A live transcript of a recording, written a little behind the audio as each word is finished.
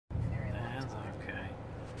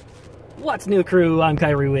What's new, crew? I'm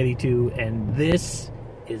Kyrie82, and this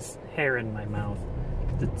is hair in my mouth.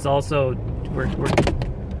 It's also, we're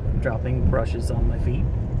dropping brushes on my feet.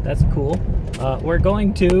 That's cool. We're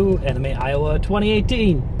going to Anime Iowa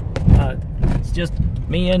 2018. It's just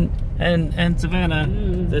me and Savannah.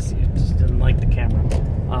 This just didn't like the camera.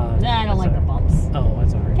 Nah, I don't like the bumps. Oh,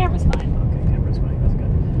 that's alright. Camera's fine. Okay, camera's fine.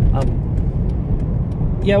 That's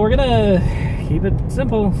good. Yeah, we're gonna keep it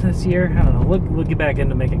simple this year. I don't know. We'll get back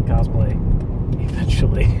into making cosplay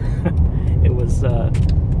eventually. It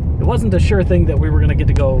wasn't a sure thing that we were gonna get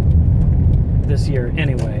to go this year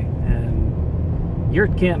anyway. And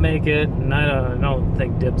Yurt can't make it, and I don't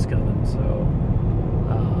think Dib's coming. So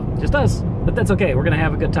just us. But that's okay. We're gonna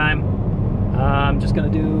have a good time. I'm just gonna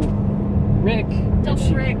do Rick.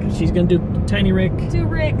 Double Rick. She's gonna do Tiny Rick. 2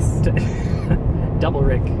 Ricks. Double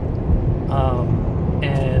Rick.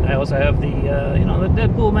 And I also have the the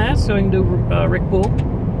Deadpool mask, so I can do Rick Pool.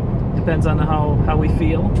 Depends on how we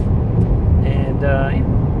feel. And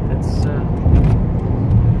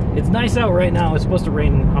it's nice out right now. It's supposed to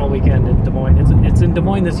rain all weekend in Des Moines. It's in Des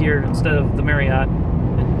Moines this year instead of the Marriott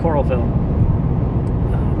in Coralville.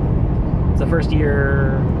 It's the first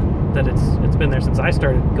year that it's been there since I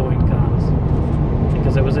started going to cons,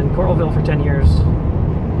 because I was in Coralville for 10 years.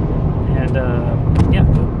 And yeah,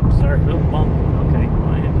 sorry, bump. Okay,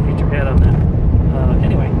 I hit your head on that.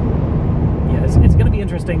 Anyway, yeah, it's going to be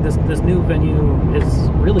interesting. This new venue is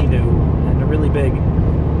really new and really big,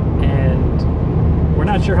 and we're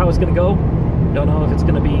not sure how it's going to go. Don't know if it's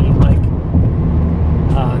going to be like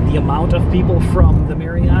the amount of people from the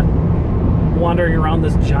Marriott wandering around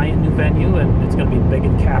this giant new venue, and it's going to be big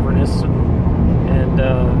and cavernous and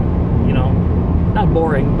not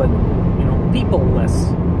boring, but people-less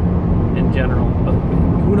in general. But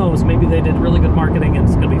who knows? Maybe they did really good marketing and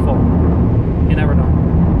it's going to be full. You never know.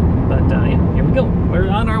 But yeah, here we go. We're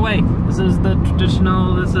on our way. This is the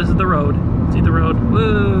traditional. This is the road. See the road?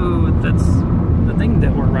 Woo! That's the thing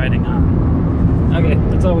that we're riding on. Okay,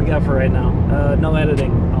 that's all we got for right now. No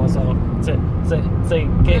editing. Also, say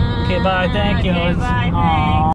okay, bye. Thank you. Okay, bye. Thanks.